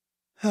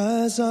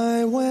As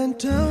I went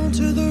down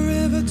to the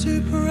river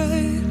to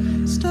pray,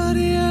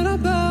 studying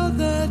about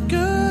that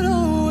good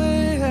old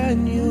way,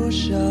 and you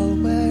shall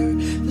wear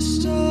the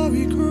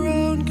starry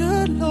crown.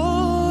 Good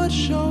Lord,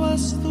 show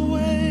us the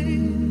way.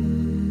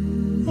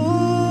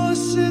 Oh,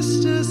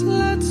 sisters,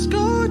 let's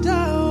go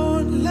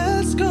down,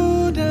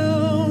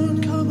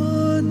 come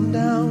on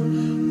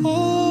down.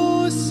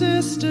 Oh,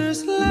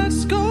 sisters,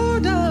 let's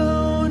go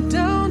down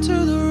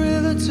to the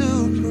river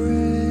to pray.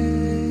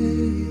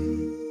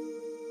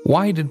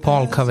 Why did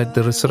Paul covet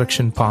the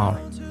resurrection power?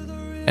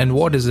 And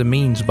what is the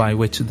means by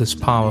which this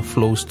power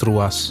flows through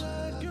us?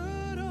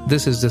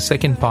 This is the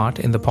second part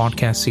in the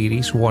podcast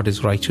series, What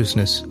is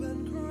Righteousness?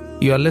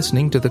 You are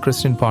listening to the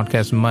Christian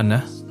podcast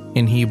Manna,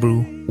 in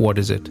Hebrew, What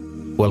is it?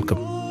 Welcome.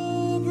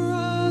 Oh,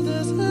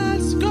 brothers,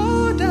 let's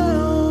go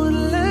down,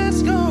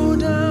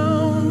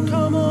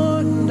 come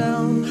on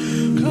down.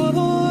 Come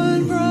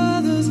on,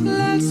 brothers,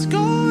 let's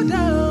go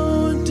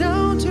down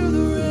to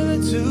the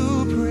river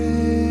to pray.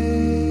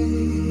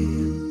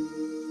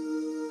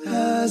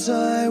 As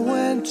I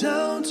went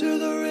down to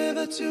the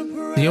river to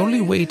pray. The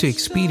only way to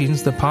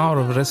experience the power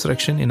of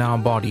resurrection in our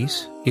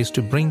bodies is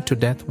to bring to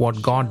death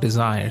what God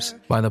desires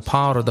by the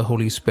power of the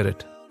Holy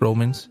Spirit.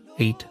 Romans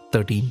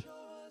 8:13.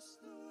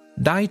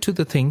 Die to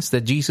the things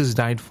that Jesus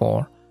died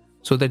for,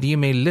 so that ye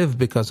may live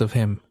because of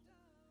him.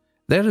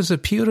 There is a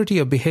purity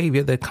of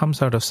behavior that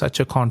comes out of such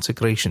a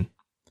consecration.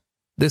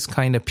 This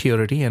kind of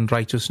purity and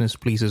righteousness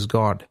pleases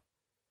God.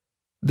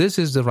 This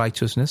is the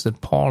righteousness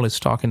that Paul is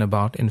talking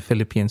about in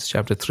Philippians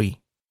chapter 3.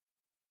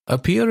 A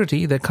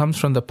purity that comes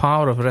from the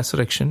power of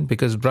resurrection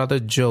because Brother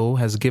Joe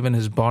has given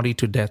his body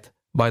to death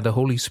by the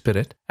Holy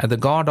Spirit at the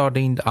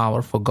God-ordained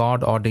hour for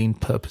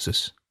God-ordained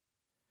purposes.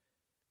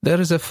 There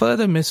is a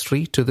further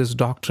mystery to this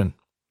doctrine.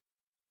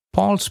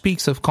 Paul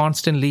speaks of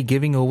constantly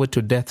giving over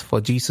to death for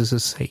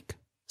Jesus' sake,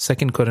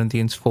 2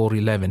 Corinthians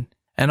 4:11,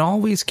 and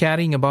always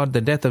carrying about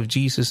the death of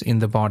Jesus in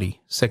the body,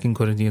 2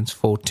 Corinthians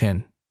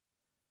 4:10.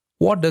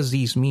 What does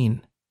these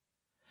mean?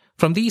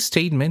 From these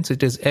statements,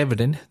 it is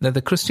evident that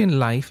the Christian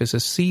life is a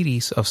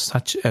series of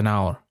such an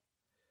hour.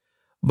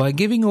 By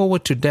giving over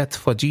to death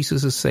for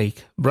Jesus'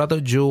 sake, Brother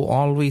Joe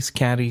always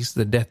carries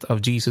the death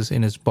of Jesus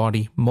in his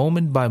body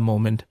moment by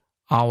moment,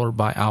 hour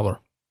by hour.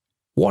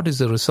 What is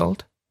the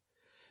result?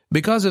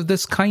 Because of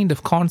this kind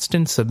of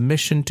constant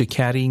submission to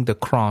carrying the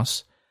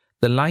cross,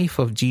 the life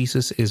of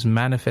Jesus is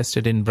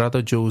manifested in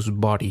Brother Joe's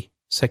body,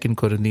 2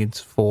 Corinthians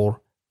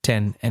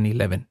 4:10 and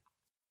 11.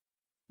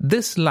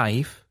 This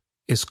life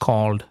is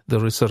called the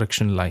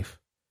resurrection life.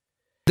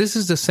 This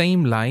is the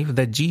same life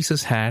that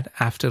Jesus had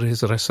after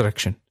his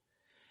resurrection.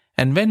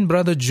 And when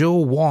Brother Joe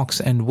walks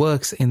and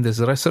works in this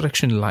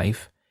resurrection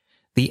life,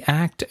 the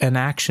act and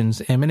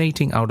actions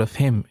emanating out of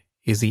him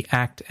is the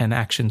act and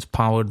actions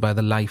powered by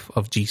the life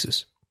of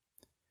Jesus.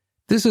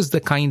 This is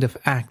the kind of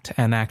act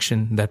and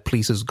action that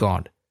pleases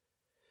God.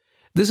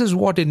 This is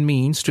what it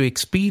means to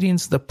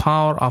experience the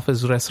power of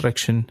his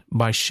resurrection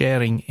by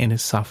sharing in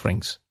his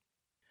sufferings.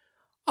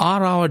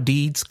 Are our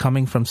deeds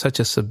coming from such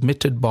a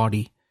submitted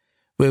body,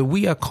 where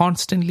we are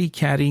constantly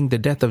carrying the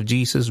death of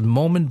Jesus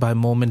moment by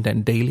moment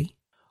and daily?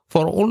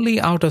 For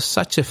only out of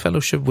such a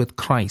fellowship with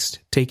Christ,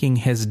 taking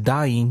his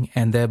dying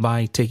and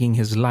thereby taking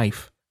his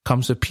life,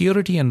 comes a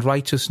purity and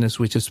righteousness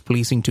which is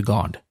pleasing to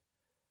God.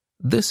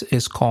 This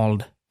is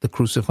called the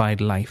crucified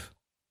life.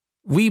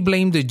 We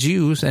blame the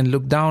Jews and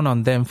look down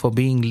on them for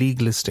being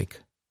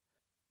legalistic.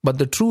 But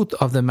the truth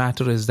of the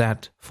matter is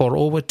that for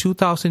over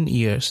 2,000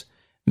 years,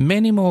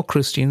 many more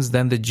Christians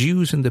than the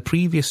Jews in the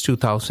previous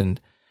 2,000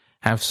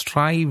 have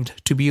strived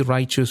to be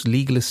righteous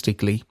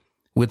legalistically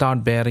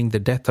without bearing the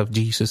death of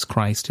Jesus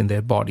Christ in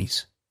their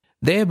bodies.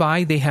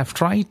 Thereby, they have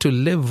tried to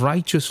live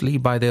righteously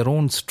by their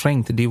own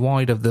strength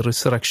devoid of the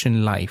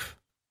resurrection life.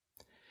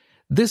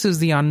 This is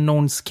the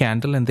unknown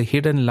scandal and the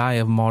hidden lie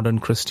of modern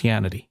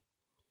Christianity.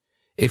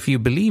 If you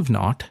believe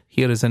not,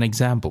 here is an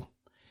example.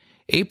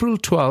 April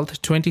 12,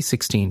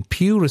 2016,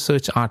 Pew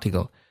Research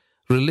article,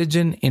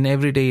 Religion in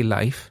Everyday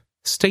Life,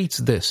 states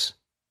this,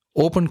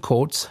 open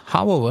quotes,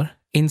 however,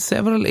 in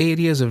several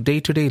areas of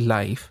day-to-day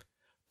life,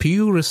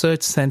 Pew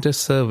Research Center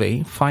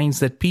survey finds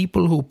that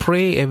people who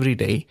pray every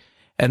day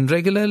and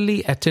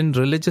regularly attend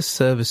religious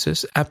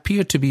services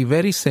appear to be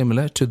very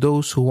similar to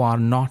those who are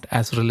not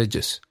as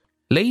religious.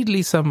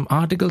 Lately, some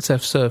articles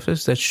have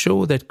surfaced that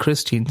show that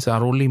Christians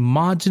are only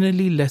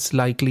marginally less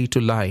likely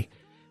to lie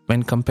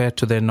when compared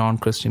to their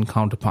non-Christian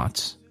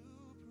counterparts.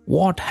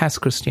 What has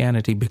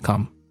Christianity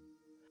become?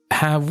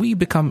 Have we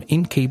become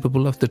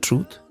incapable of the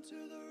truth?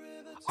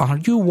 Are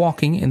you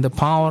walking in the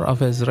power of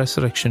his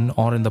resurrection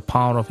or in the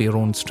power of your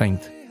own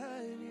strength?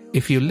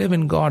 If you live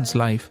in God's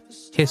life,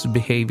 his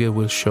behavior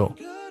will show.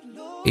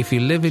 If you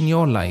live in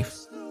your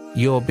life,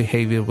 your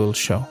behavior will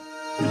show.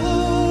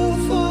 Oh,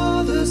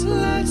 fathers,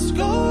 let's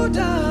go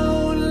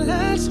down,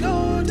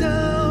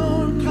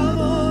 come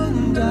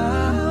on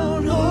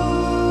down.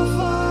 Oh,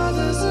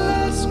 fathers,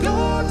 let's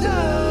go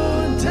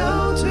down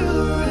to the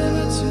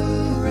river to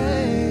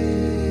pray.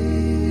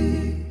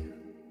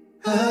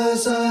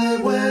 As I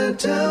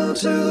went down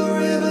to the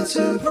river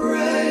to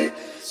pray,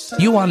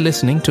 You are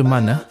listening to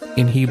Manna,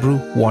 in Hebrew,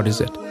 What Is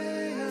It?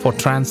 For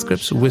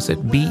transcripts, visit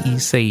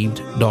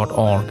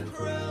besaved.org.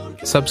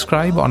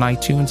 Subscribe on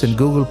iTunes and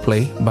Google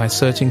Play by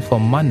searching for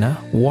Manna,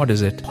 What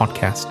Is It?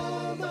 Podcast.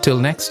 Till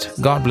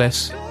next, God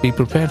bless, be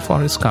prepared for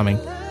His coming,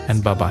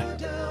 and bye-bye.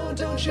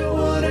 Don't you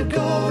wanna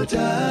go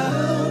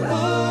down?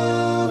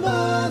 Oh,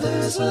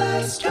 mothers,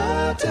 let's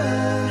go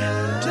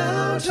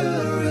down to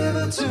the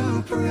river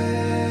to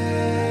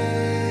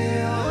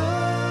pray.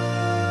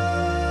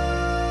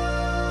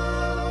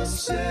 Oh,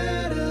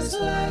 sinners,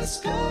 let's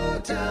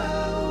go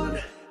down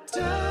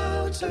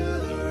to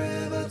the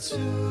river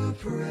to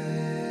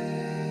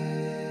pray.